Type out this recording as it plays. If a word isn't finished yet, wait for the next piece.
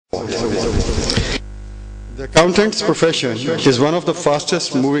The accountant's profession is one of the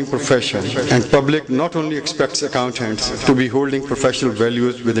fastest moving professions, and public not only expects accountants to be holding professional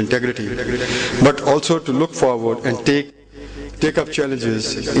values with integrity, but also to look forward and take up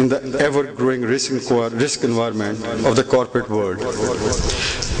challenges in the ever-growing risk environment of the corporate world.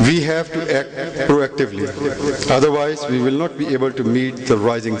 We have to act proactively, otherwise we will not be able to meet the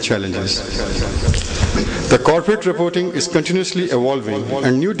rising challenges. The corporate reporting is continuously evolving,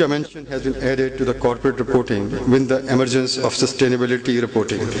 and new dimension has been added to the corporate reporting with the emergence of sustainability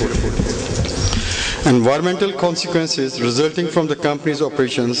reporting. Environmental consequences resulting from the company's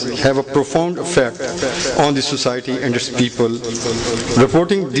operations have a profound effect on the society and its people.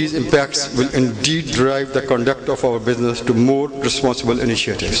 Reporting these impacts will indeed drive the conduct of our business to more responsible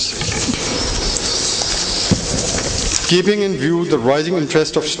initiatives. Keeping in view the rising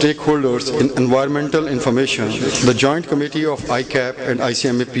interest of stakeholders in environmental information, the Joint Committee of ICAP and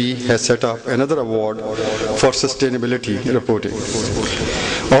ICMAP has set up another award for sustainability reporting.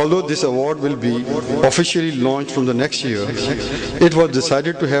 Although this award will be officially launched from the next year, it was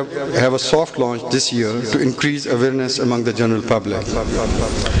decided to have a soft launch this year to increase awareness among the general public.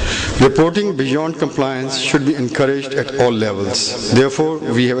 Reporting beyond compliance should be encouraged at all levels. Therefore,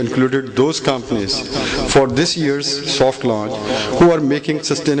 we have included those companies for this year's soft launch who are making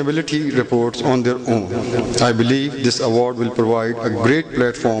sustainability reports on their own. I believe this award will provide a great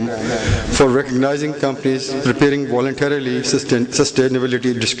platform for recognizing companies preparing voluntarily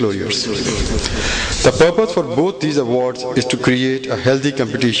sustainability disclosures. The purpose for both these awards is to create a healthy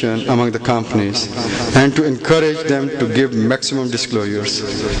competition among the companies and to encourage them to give maximum disclosures.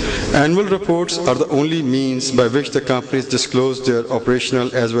 Annual reports are the only means by which the companies disclose their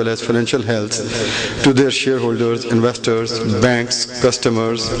operational as well as financial health to their shareholders, investors, banks,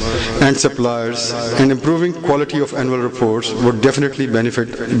 customers, and suppliers, and improving quality of annual reports would definitely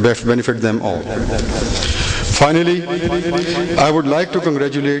benefit them all. Finally, I would like to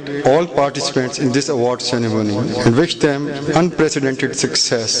congratulate all participants in this award ceremony and wish them unprecedented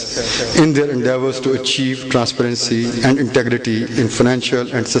success in their endeavors to achieve transparency and integrity in financial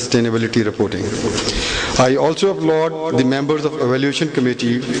and sustainability reporting. I also applaud the members of the Evaluation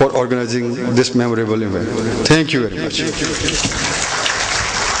Committee for organizing this memorable event. Thank you very much.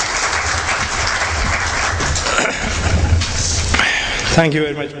 Thank you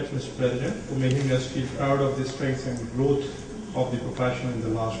very much, Mr. President, for making us feel proud of the strength and growth of the profession in the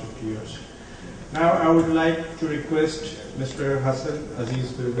last 50 years. Now, I would like to request Mr. Hassan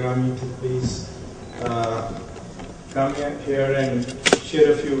Aziz Bilgrami to please come here and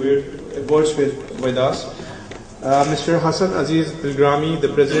share a few words with us. Mr. Hassan Aziz Bilgrami, the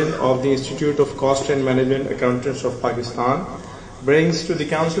President of the Institute of Cost and Management Accountants of Pakistan, brings to the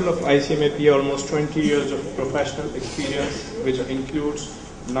Council of ICMAP almost 20 years of professional experience, which includes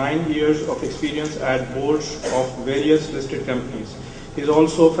 9 years of experience at boards of various listed companies. He is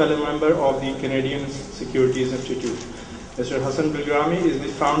also a fellow member of the Canadian Securities Institute. Mr. Hassan Bilgrami is the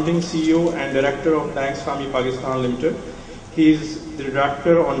founding CEO and Director of Bank Islami Pakistan Limited. He is the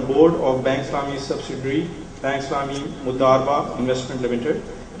Director on board of Bank Islami's subsidiary, Bank Islami Mudarba Investment Limited,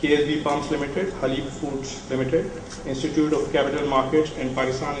 KSB Pumps Limited, Halib Foods Limited, Institute of Capital Markets, and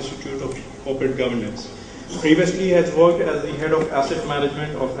Pakistan Institute of Corporate Governance. Previously, he has worked as the Head of Asset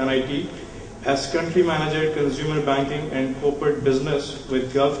Management of NIT, as Country Manager, Consumer Banking and Corporate Business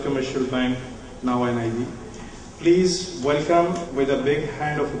with Gulf Commercial Bank, now NIB. Please welcome with a big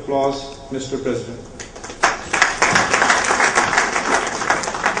hand of applause, Mr. President.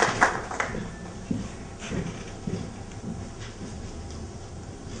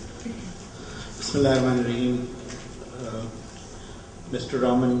 Bismillahirrahmanirrahim. Mr.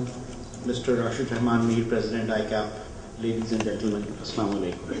 Raman, Mr. Rashid Rahman Mir, President ICAP, ladies and gentlemen, Assalamu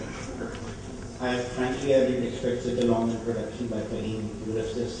alaikum. Frankly, I didn't expect such a long introduction by Fahim. You would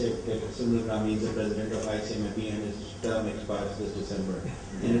have just said that Hassan Bilgrami is the President of ICMAP and his term expires this December,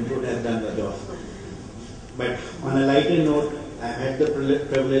 and it would have done the job. But on a lighter note, I had the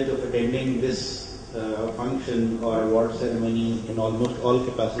privilege of attending this function or award ceremony in almost all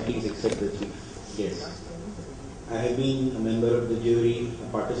capacities except the chief. Yes. I have been a member of the jury,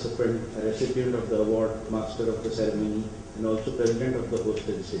 a participant, a recipient of the award, master of the ceremony, and also president of the host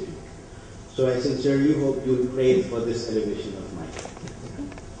institute. So I sincerely hope you will pray for this elevation of mine.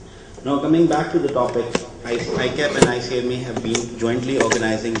 Now coming back to the topic, ICAP and ICMA have been jointly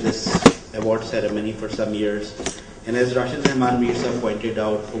organizing this award ceremony for some years. And as Rashid Rahman Mirza pointed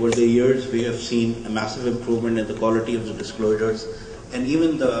out, over the years we have seen a massive improvement in the quality of the disclosures and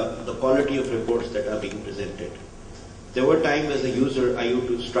even the quality of reports that are being presented. There were times as a user I used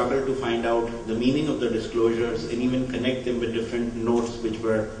to struggle to find out the meaning of the disclosures and even connect them with different notes which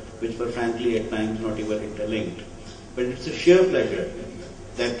were frankly at times not even interlinked. But it's a sheer pleasure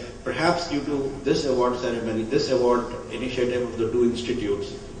that perhaps due to this award ceremony, this award initiative of the two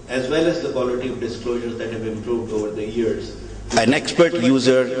institutes, as well as the quality of disclosures that have improved over the years, an expert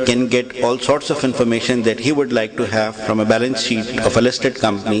user can get all sorts of information that he would like to have from a balance sheet of a listed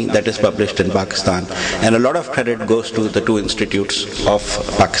company that is published in Pakistan. And a lot of credit goes to the two institutes of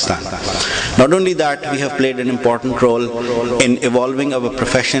Pakistan. Not only that, we have played an important role in evolving our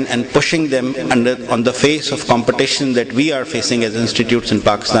profession and pushing them on the face of competition that we are facing as institutes in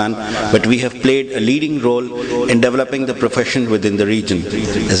Pakistan, but we have played a leading role in developing the profession within the region.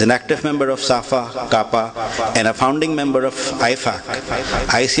 As an active member of SAFA, CAPA, and a founding member of IFAC,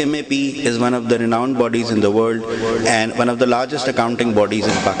 ICMAP is one of the renowned bodies in the world and one of the largest accounting bodies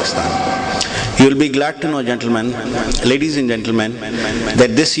in Pakistan. You will be glad to know, gentlemen, ladies and gentlemen,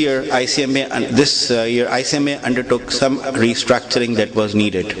 that this year ICMA undertook some restructuring that was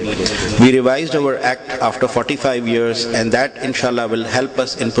needed. We revised our act after 45 years, and that inshallah will help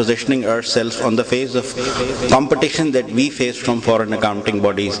us in positioning ourselves on the face of competition that we face from foreign accounting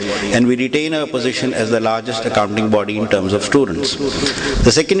bodies, and we retain our position as the largest accounting body in terms of students.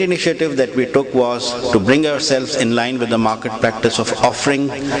 The second initiative that we took was to bring ourselves in line with the market practice of offering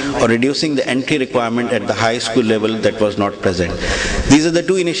or reducing the entry requirement at the high school level that was not present. These are the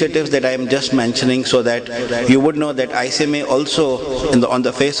two initiatives that I am just mentioning so that you would know that ICMA also, on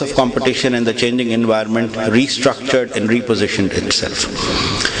the face of competition and the changing environment, restructured and repositioned itself.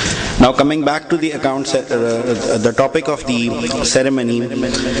 Now coming back to the accounts, the topic of the ceremony,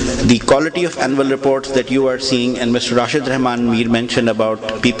 the quality of annual reports that you are seeing, and Mr. Rashid Rahman Mir mentioned about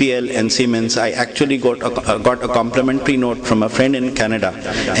PPL and Siemens. I actually got a complimentary note from a friend in Canada,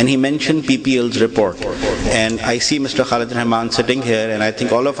 and he mentioned PPL's report. And I see Mr. Khalid Rahman sitting here, and I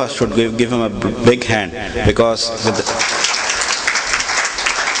think all of us should give him a big hand, because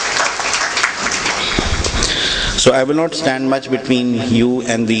so I will not stand much between you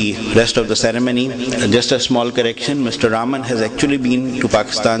and the rest of the ceremony. Just a small correction, Mr. Raman has actually been to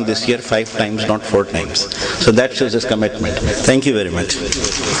Pakistan this year 5 times, not 4 times. So that shows his commitment. Thank you very much.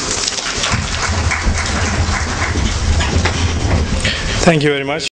 Thank you very much.